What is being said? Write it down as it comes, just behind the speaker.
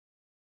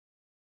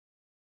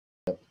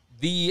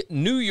the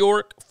New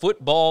York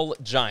Football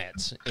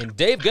Giants. And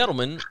Dave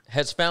Gettleman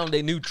has found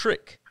a new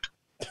trick.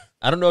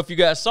 I don't know if you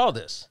guys saw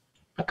this.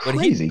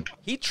 Crazy. But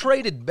he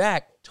traded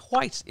back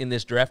twice in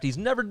this draft. He's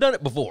never done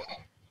it before.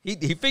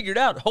 He figured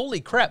out,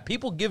 holy crap,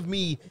 people give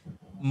me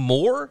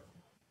more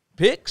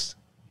picks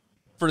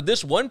for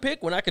this one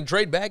pick when I can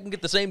trade back and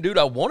get the same dude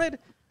I wanted.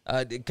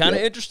 Kind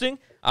of interesting.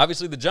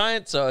 Obviously, the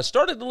Giants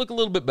started to look a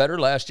little bit better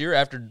last year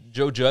after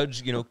Joe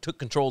Judge, took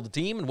control of the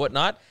team and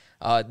whatnot.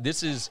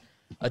 This is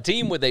a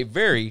team with a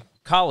very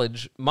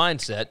college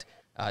mindset.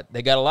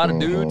 They got a lot of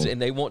dudes,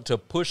 and they want to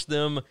push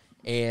them,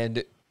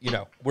 and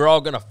we're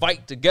all going to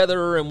fight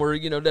together, and we're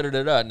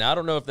da-da-da-da. Now, I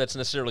don't know if that's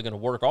necessarily going to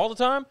work all the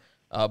time,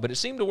 but it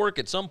seemed to work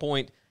at some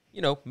point,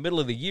 middle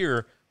of the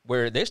year,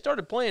 where they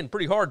started playing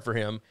pretty hard for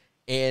him.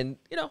 And,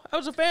 I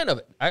was a fan of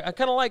it. I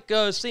kind of like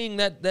seeing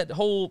that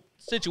whole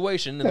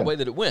situation and the way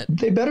that it went.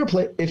 They better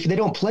play. If they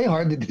don't play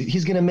hard,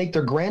 he's going to make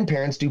their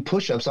grandparents do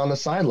push-ups on the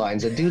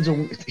sidelines. The dude's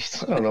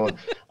I don't know.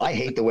 I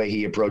hate the way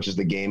he approaches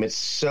the game. It's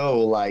so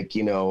like,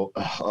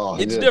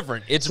 it's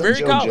different. It's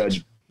very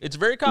college. It's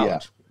very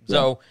college. Yeah.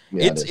 So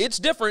it's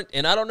different.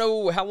 And I don't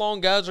know how long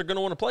guys are going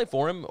to want to play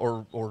for him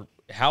or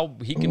how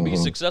he can be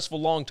successful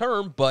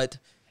long-term. But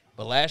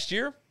last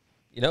year,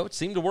 it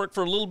seemed to work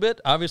for a little bit.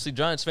 Obviously,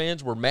 Giants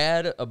fans were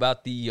mad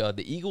about the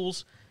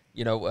Eagles,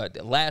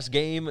 last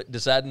game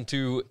deciding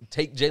to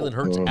take Jalen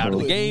Hurts out of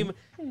the game.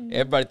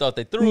 Everybody thought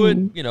they threw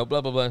it,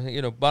 blah, blah,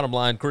 blah. Bottom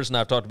line, Chris and I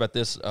have talked about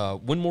this.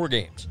 Win more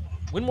games.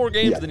 Win more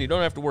games, then you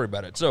don't have to worry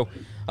about it. So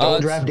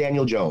don't draft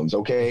Daniel Jones,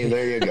 okay?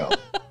 There you go.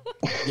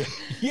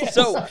 Yes.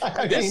 So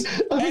hang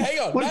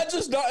on.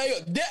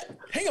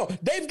 Hang on.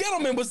 Dave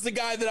Gettleman was the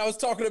guy that I was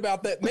talking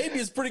about that maybe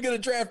is pretty good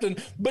at drafting,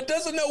 but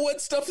doesn't know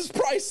what stuff is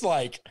priced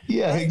like.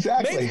 Yeah, right?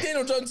 Exactly. Maybe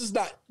Daniel Jones is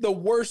not the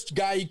worst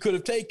guy you could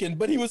have taken,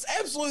 but he was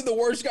absolutely the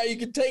worst guy you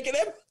could take it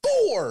at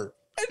 4.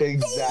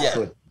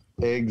 Exactly.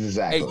 Yeah.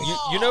 Exactly. Hey,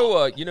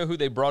 you know who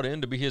they brought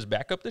in to be his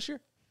backup this year?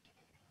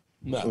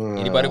 No.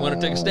 Anybody want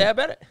to take a stab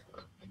at it?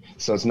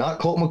 So it's not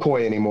Colt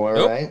McCoy anymore,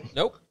 right?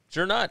 Nope.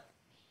 Sure not.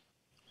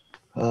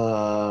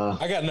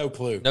 I got no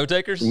clue. No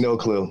takers? No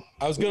clue.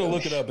 I was going to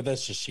look it up, but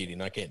that's just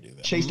cheating. I can't do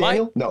that. Chase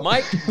Daniel? No.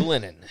 Mike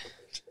Glennon.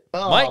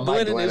 Mike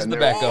Glennon is the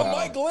backup. Oh,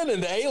 Mike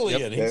Glennon, the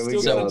alien. Yep.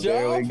 He's still got a job.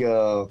 There we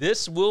go.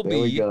 This will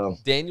be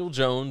Daniel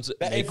Jones'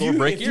 make or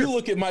break year. If you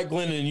look at Mike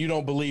Glennon and you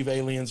don't believe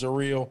aliens are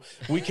real,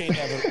 we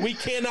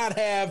cannot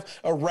have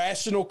a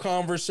rational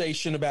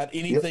conversation about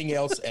anything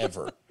else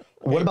ever.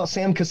 What about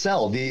Sam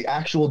Cassell, the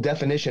actual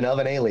definition of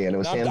an alien? It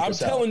was Sam I'm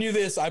Cassell. telling you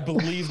this. I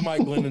believe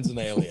Mike Glennon's an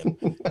alien.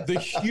 The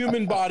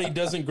human body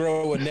doesn't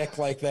grow a neck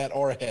like that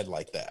or a head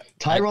like that.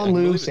 Tyronn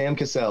Lue, Sam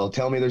Cassell.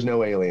 Tell me there's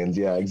no aliens.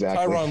 Yeah,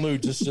 exactly. Tyronn Lue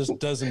just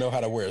doesn't know how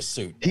to wear a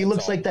suit. He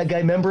looks like that guy.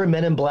 Remember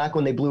Men in Black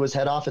when they blew his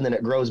head off and then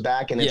it grows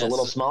back and it's a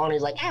little small and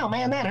he's like, "Oh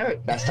man, that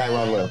hurt." That's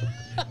Tyronn Lue.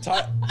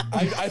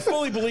 I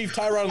fully believe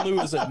Tyronn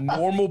Lue is a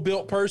normal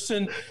built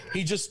person.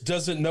 He just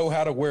doesn't know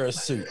how to wear a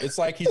suit. It's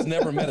like he's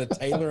never met a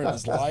tailor in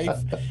his life.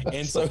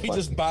 And so he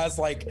just buys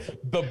like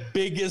the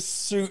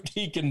biggest suit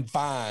he can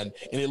find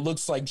and it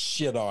looks like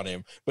shit on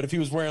him. But if he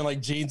was wearing like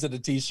jeans and a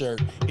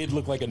t-shirt, it'd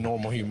look like a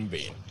normal human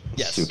being.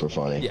 Yes. Super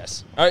funny.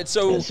 Yes. All right,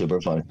 so super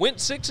funny. Went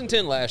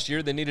 6-10 last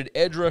year. They needed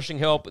edge rushing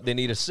help. They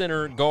need a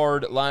center,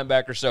 guard,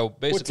 linebacker. So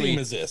basically, what team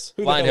is this?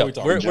 Who line help.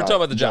 We're talking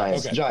about the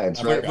Giants. Okay.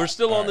 Giants, right? We're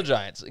still on the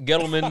Giants.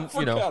 Gettleman,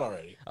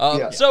 already.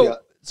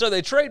 So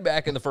they trade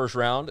back in the first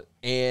round,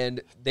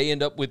 and they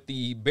end up with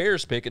the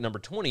Bears pick at number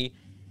 20,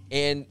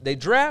 and they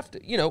draft.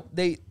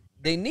 They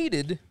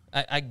needed.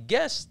 I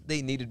guess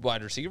they needed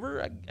wide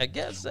receiver. I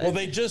guess. Well,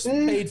 they just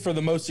paid for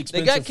the most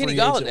expensive free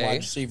agent wide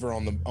receiver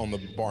on the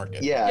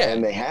market. Yeah,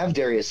 and they have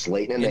Darius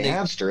Slayton, and they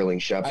have Sterling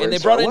Shepard. And they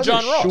brought in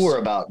John Ross. Sure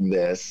about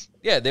this.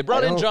 Yeah, they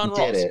brought in John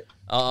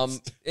Ross.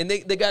 And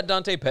they got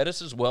Dante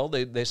Pettis as well.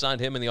 They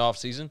signed him in the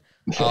offseason.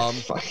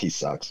 He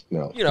sucks.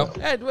 No.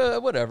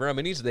 Whatever. I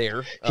mean, he's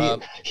there.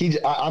 I'm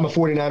a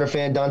 49er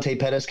fan. Dante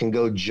Pettis can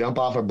go jump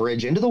off a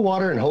bridge into the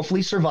water and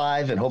hopefully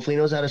survive and hopefully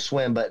knows how to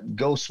swim, but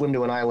go swim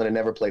to an island and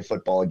never play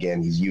football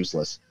again. He's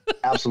useless.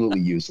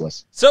 Absolutely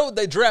useless. So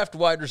they draft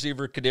wide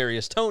receiver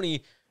Kadarius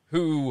Toney,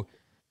 who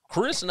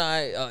Chris and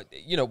I,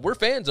 we're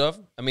fans of.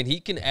 I mean, he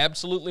can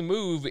absolutely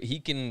move.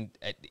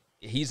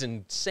 He's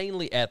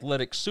insanely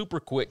athletic,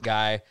 super quick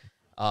guy.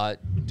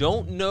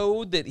 Don't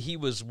know that he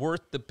was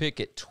worth the pick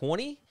at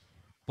 20,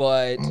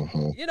 but,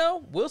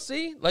 we'll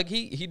see. Like,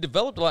 he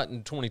developed a lot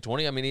in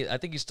 2020. I mean, I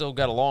think he's still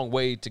got a long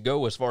way to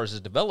go as far as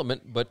his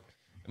development, but,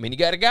 I mean, you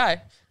got a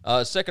guy.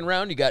 Second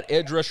round, you got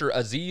edge rusher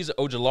Azeez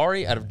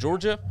Ojulari out of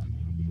Georgia.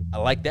 I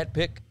like that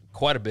pick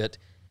quite a bit.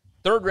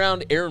 Third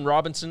round, Aaron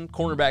Robinson,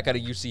 cornerback out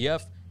of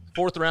UCF.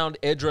 Fourth round,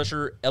 edge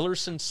rusher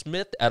Ellerson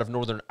Smith out of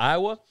Northern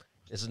Iowa.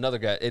 This is another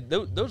guy.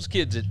 Those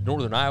kids at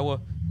Northern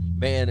Iowa,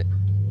 man,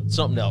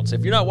 something else.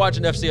 If you're not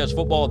watching FCS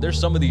football, there's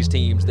some of these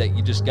teams that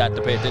you just got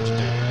to pay attention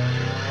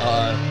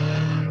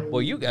to.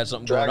 Well, you got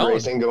something drag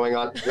racing going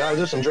on. Yeah,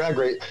 there's some drag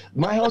race.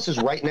 My house is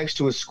right next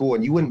to a school,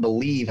 and you wouldn't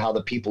believe how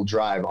the people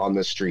drive on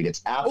this street.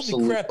 It's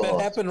absolutely holy crap! That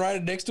happened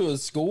right next to a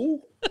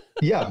school.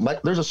 Yeah,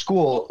 there's a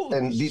school,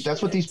 and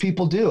that's what these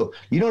people do.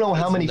 You don't know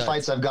how many nuts.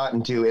 fights I've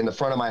gotten to in the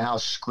front of my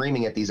house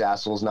screaming at these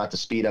assholes not to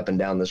speed up and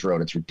down this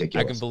road. It's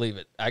ridiculous. I can believe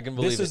it. I can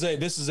believe it.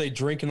 This is a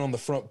drinking on the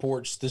front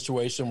porch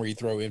situation where you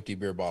throw empty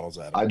beer bottles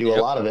at them. I do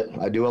a lot of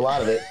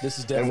it. This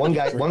is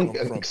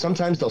definitely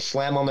sometimes they'll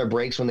slam on their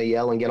brakes when they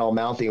yell and get all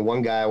mouthy. And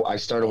one guy, I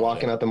started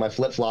walking up in my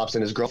flip flops,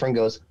 and his girlfriend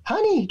goes,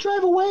 "Honey,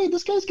 drive away.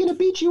 This guy's gonna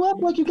beat you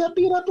up like you got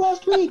beat up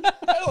last week."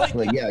 I'm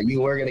like, yeah,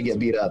 you were gonna get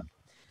beat up.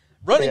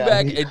 Running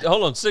back,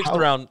 hold on, sixth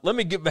round. Let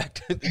me get back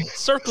to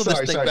circle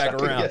this thing back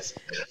around. Yes.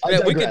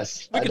 We can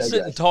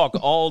sit and talk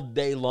all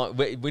day long.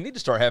 We need to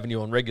start having you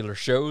on regular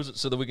shows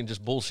so that we can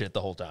just bullshit the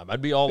whole time.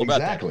 I'd be all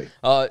about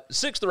that.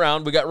 Sixth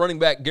round, we got running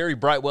back Gary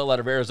Brightwell out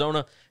of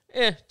Arizona.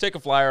 Take a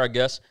flyer, I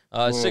guess.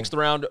 Sixth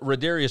round,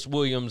 Radarius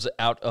Williams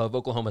out of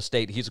Oklahoma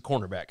State. He's a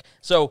cornerback.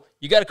 So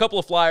you got a couple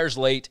of flyers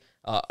late.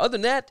 Other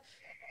than that,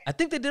 I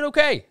think they did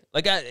okay.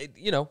 Like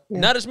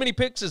not as many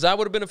picks as I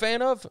would have been a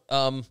fan of.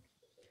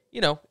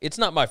 It's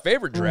not my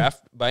favorite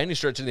draft by any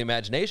stretch of the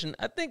imagination.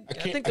 I think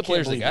the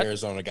players they got.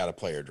 Arizona got a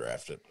player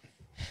drafted.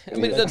 I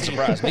mean, it doesn't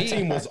surprise me. The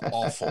team was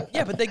awful.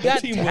 Yeah, but they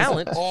got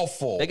talent.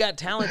 Awful. They got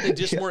talent. They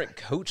just weren't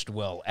coached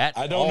well at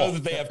all. I don't know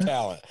that they have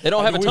talent. They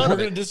don't have a ton of it. We're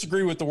going to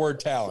disagree with the word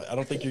talent. I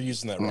don't think you're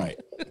using that right.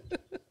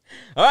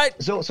 All right.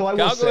 So I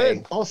will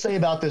say, I'll say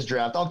about this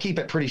draft, I'll keep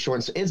it pretty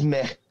short. It's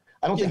meh.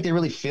 I don't think they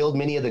really filled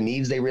many of the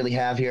needs they really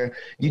have here.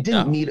 You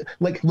didn't need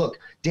look,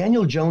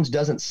 Daniel Jones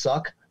doesn't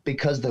suck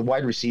because the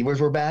wide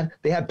receivers were bad.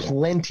 They had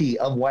plenty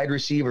of wide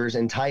receivers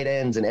and tight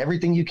ends and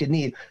everything you could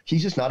need.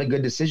 He's just not a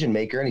good decision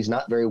maker, and he's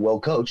not very well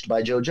coached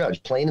by Joe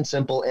Judge. Plain and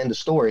simple, end of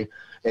story.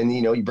 And,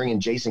 you bring in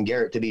Jason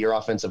Garrett to be your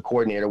offensive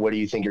coordinator. What do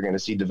you think? You're going to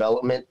see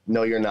development?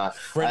 No, you're not.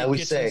 Freddie I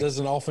always Kitchens as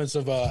an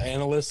offensive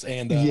analyst.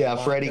 And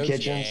Freddie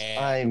Kitchens.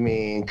 Yeah. I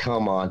mean,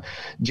 come on.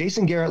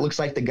 Jason Garrett looks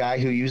like the guy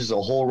who uses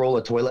a whole roll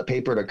of toilet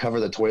paper to cover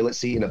the toilet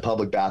seat in a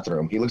public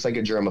bathroom. He looks like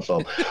a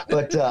germaphobe.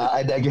 But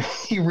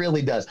he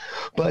really does.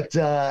 But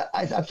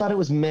I thought it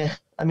was meh.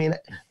 I mean,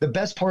 the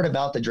best part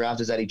about the draft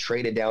is that he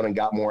traded down and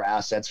got more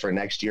assets for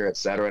next year, et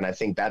cetera. And I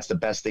think that's the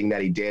best thing that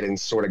he did, and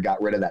sort of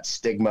got rid of that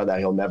stigma that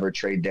he'll never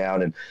trade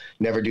down and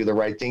never do the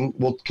right thing.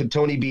 Well, could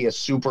Toney be a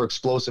super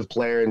explosive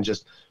player? And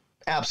just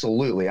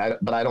absolutely.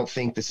 But I don't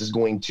think this is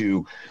going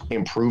to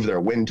improve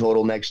their win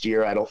total next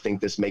year. I don't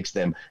think this makes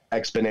them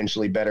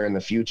exponentially better in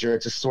the future.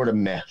 It's just sort of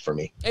meh for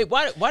me. Hey,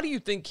 why do you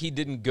think he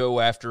didn't go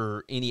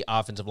after any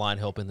offensive line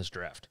help in this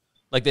draft?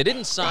 Like, they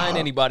didn't sign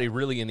anybody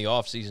really in the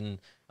offseason.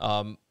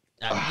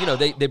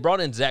 They brought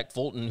in Zach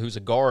Fulton, who's a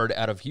guard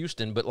out of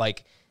Houston, but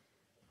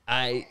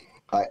I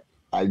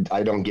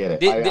don't get it.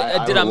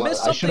 Did I miss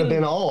something? I should have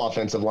been all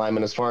offensive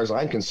linemen as far as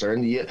I'm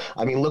concerned.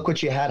 Look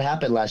what you had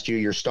happen last year.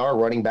 Your star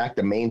running back,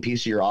 the main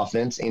piece of your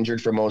offense,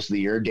 injured for most of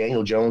the year.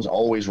 Daniel Jones,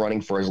 always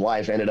running for his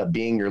life, ended up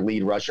being your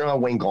lead rusher.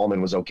 Wayne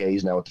Gallman was okay.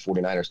 He's now with the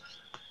 49ers.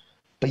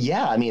 But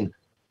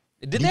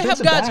did they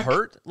have guys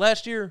hurt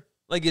last year?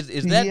 Like, is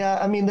that?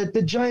 Yeah,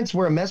 the Giants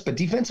were a mess, but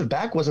defensive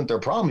back wasn't their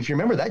problem. If you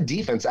remember, that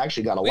defense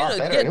actually got a lot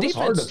better, and it was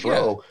hard to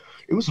throw.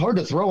 Yeah. It was hard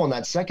to throw on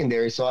that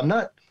secondary, so I'm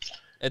not.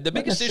 The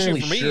biggest issue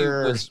for me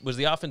was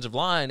the offensive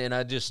line, and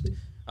I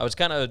was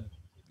kind of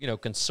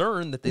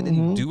concerned that they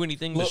didn't do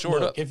anything to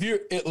shore up.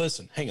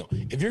 Listen, hang on.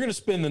 If you're going to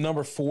spend the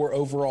number 4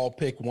 overall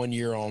pick 1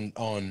 year on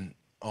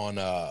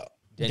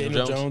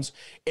Daniel Jones,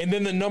 and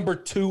then the number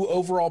 2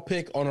 overall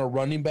pick on a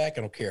running back,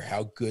 I don't care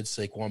how good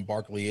Saquon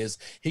Barkley is.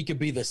 He could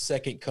be the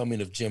second coming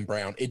of Jim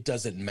Brown. It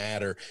doesn't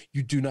matter.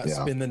 You do not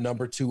spend the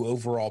number 2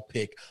 overall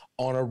pick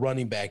on a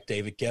running back.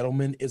 David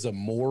Gettleman is a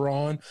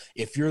moron.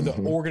 If you're the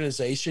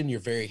organization,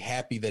 you're very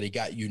happy that he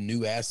got you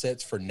new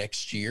assets for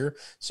next year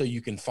so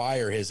you can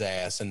fire his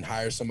ass and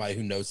hire somebody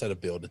who knows how to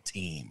build a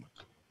team.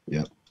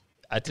 Yeah.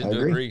 I tend to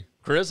agree.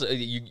 Chris,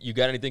 you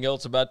got anything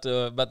else about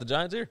the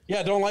Giants here?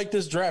 Yeah, I don't like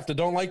this draft. I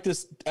don't like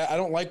this. I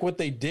don't like what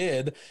they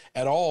did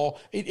at all.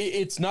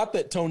 It's not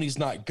that Toney's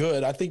not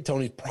good. I think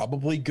Toney's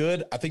probably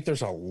good. I think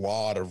there's a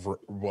lot of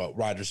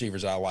wide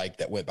receivers I like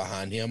that went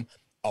behind him,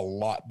 a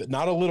lot, but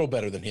not a little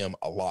better than him,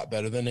 a lot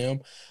better than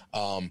him.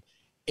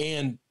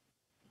 And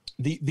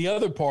the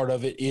other part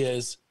of it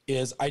is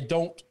I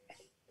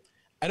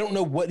don't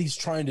know what he's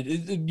trying to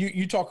do.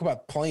 You talk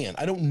about plan.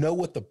 I don't know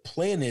what the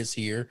plan is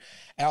here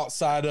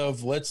outside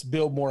of let's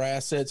build more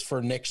assets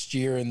for next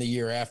year and the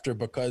year after,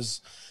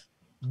 because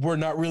we're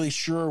not really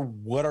sure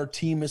what our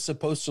team is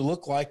supposed to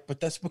look like,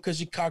 but that's because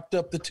you cocked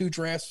up the 2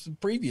 drafts in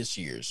previous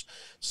years.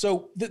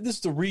 So this is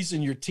the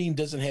reason your team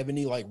doesn't have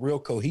any real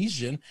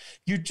cohesion.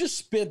 You just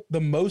spent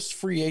the most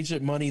free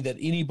agent money that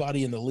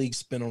anybody in the league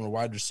spent on a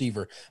wide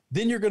receiver.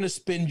 Then you're going to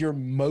spend your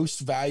most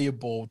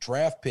valuable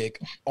draft pick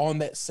on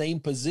that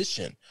same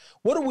position.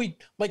 What are we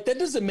that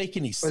doesn't make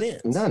any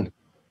sense. None.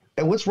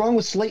 And what's wrong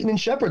with Slayton and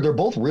Shepard? They're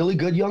both really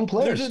good young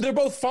players. They're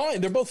both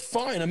fine.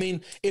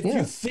 If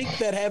you think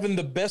that having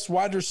the best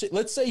wide receiver,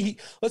 let's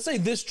say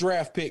this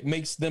draft pick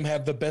makes them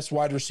have the best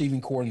wide receiving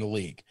core in the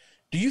league.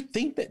 Do you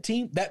think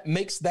that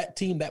makes that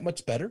team that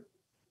much better?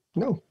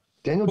 No.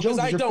 Daniel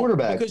Jones is your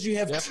quarterback. Because you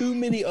have too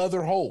many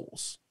other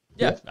holes.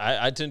 Yeah,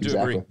 I tend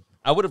to agree.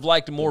 I would have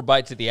liked more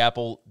bites at the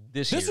apple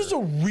this This year. was a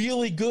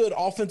really good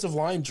offensive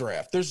line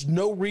draft. There's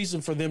no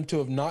reason for them to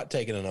have not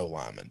taken an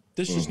O-lineman.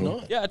 There's just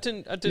none. Yeah, I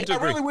tend to I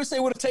agree. really wish they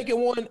would have taken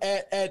one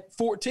at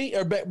 14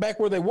 or back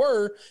where they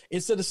were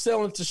instead of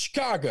selling to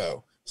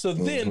Chicago. So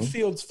then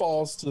Fields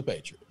falls to the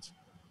Patriots.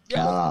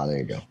 Yeah. There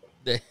you go.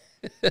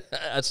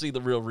 I see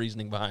the real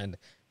reasoning behind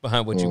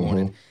what you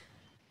wanted.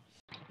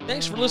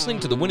 Thanks for listening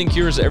to the Winning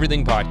Cures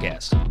Everything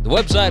podcast. The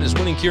website is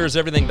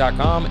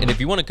winningcureseverything.com, and if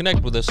you want to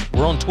connect with us,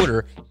 we're on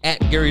Twitter at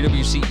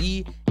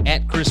GaryWCE,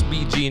 at Chris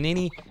B.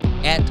 Giannini,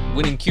 at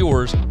Winning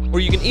Cures, or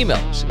you can email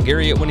us,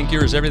 Gary at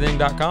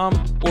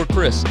winningcureseverything.com or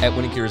Chris at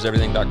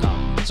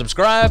winningcureseverything.com.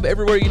 Subscribe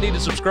everywhere you need to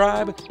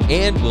subscribe,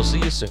 and we'll see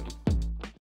you soon.